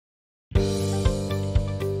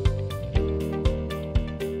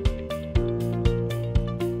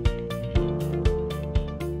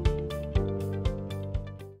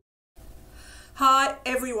Hi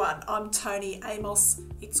everyone, I'm Tony Amos.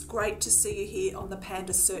 It's great to see you here on the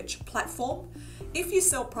Panda search platform. If you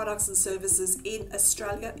sell products and services in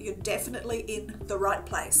Australia, you're definitely in the right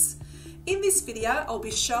place. In this video, I'll be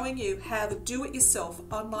showing you how the do-it-yourself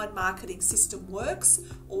online marketing system works,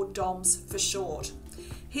 or DOMS for short.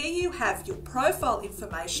 Here you have your profile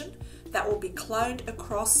information that will be cloned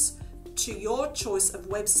across to your choice of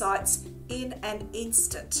websites in an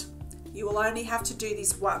instant. You will only have to do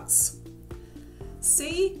this once.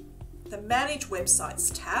 See the Manage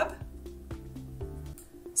Websites tab.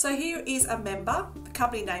 So here is a member, the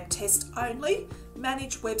company name Test Only,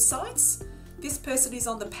 Manage Websites. This person is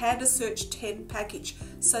on the Panda Search 10 package,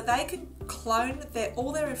 so they can clone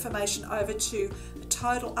all their information over to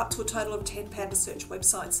up to a total of 10 Panda Search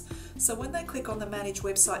websites. So when they click on the Manage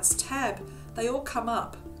Websites tab, they all come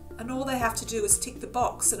up, and all they have to do is tick the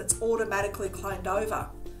box and it's automatically cloned over.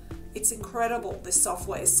 It's incredible, this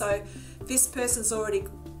software. So this person's already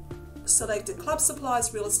selected club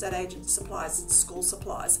supplies, real estate agent supplies, and school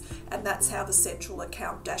supplies, and that's how the central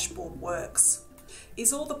account dashboard works.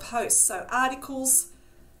 Is all the posts, so articles,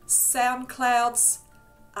 SoundClouds,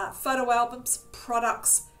 photo albums,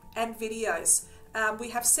 products, and videos. We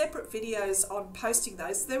have separate videos on posting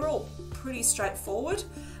those. They're all pretty straightforward,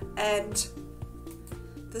 and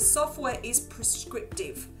the software is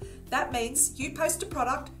prescriptive. That means you post a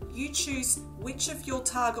product, you choose which of your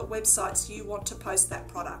target websites you want to post that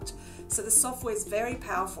product. So the software is very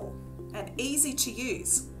powerful and easy to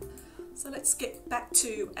use. So let's get back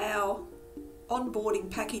to our onboarding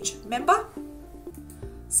package member.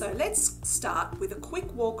 So let's start with a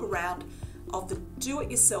quick walk around of the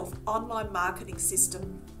do-it-yourself online marketing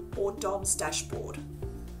system, or DOMS dashboard.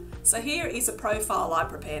 So here is a profile I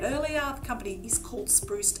prepared earlier. The company is called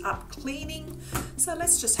Spruced Up Cleaning. So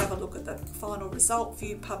let's just have a look at the final result.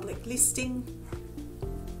 View public listing.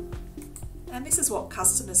 And this is what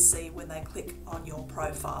customers see when they click on your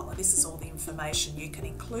profile. And this is all the information you can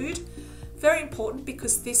include. Very important,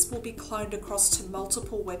 because this will be cloned across to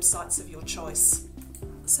multiple websites of your choice.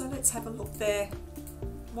 So let's have a look there,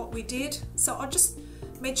 what we did. So I'll just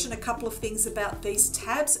mention a couple of things about these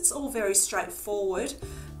tabs. It's all very straightforward.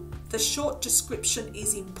 The short description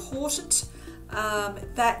is important.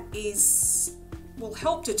 That will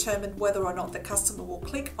help determine whether or not the customer will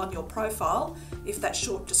click on your profile if that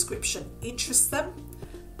short description interests them.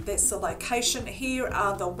 There's the location. Here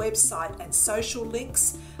are the website and social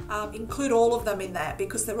links. Include all of them in that,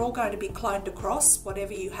 because they're all going to be cloned across,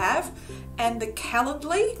 whatever you have. And the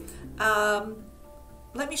Calendly,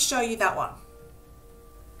 let me show you that one.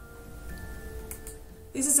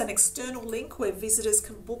 This is an external link where visitors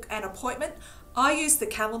can book an appointment. I use the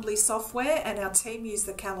Calendly software, and our team use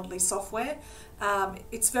the Calendly software.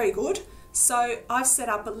 It's very good. So I've set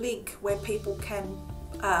up a link where people can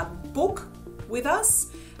book with us,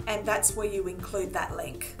 and that's where you include that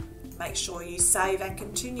link. Make sure you save and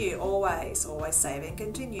continue. Always save and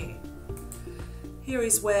continue. Here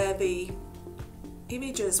is where the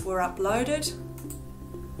images were uploaded.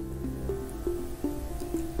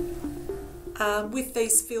 With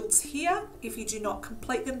these fields here, if you do not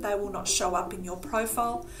complete them, they will not show up in your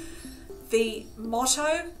profile. The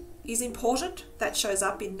motto is important. That shows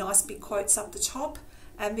up in nice big quotes up the top.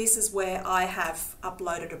 And this is where I have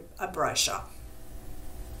uploaded a brochure.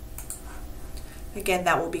 Again,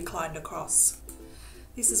 that will be cloned across.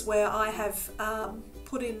 This is where I have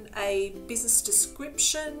put in a business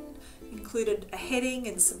description, included a heading,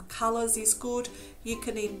 and some colours is good. You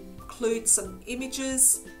can include some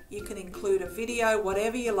images, you can include a video,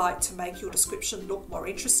 whatever you like to make your description look more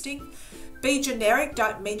interesting. Be generic,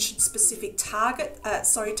 don't mention specific target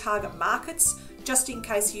markets, just in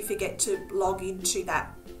case you forget to log into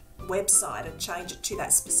that website and change it to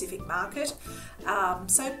that specific market.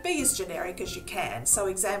 So be as generic as you can. So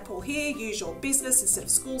example here, use your business instead of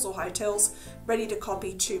schools or hotels, ready to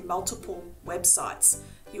copy to multiple websites.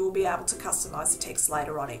 You will be able to customize the text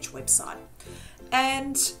later on each website.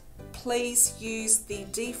 And please use the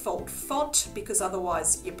default font, because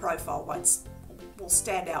otherwise your profile will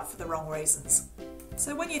stand out for the wrong reasons.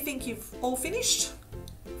 So when you think you've all finished,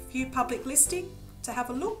 view public listing to have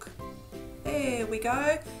a look. There we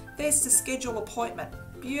go. There's the schedule appointment.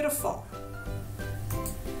 Beautiful.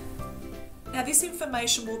 Now this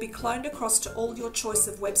information will be cloned across to all your choice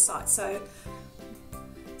of websites.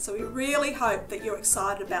 So we really hope that you're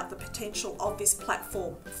excited about the potential of this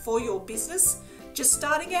platform for your business. Just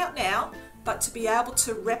starting out now, but to be able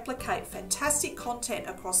to replicate fantastic content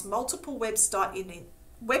across multiple websites in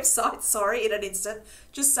an instant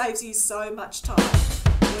just saves you so much time.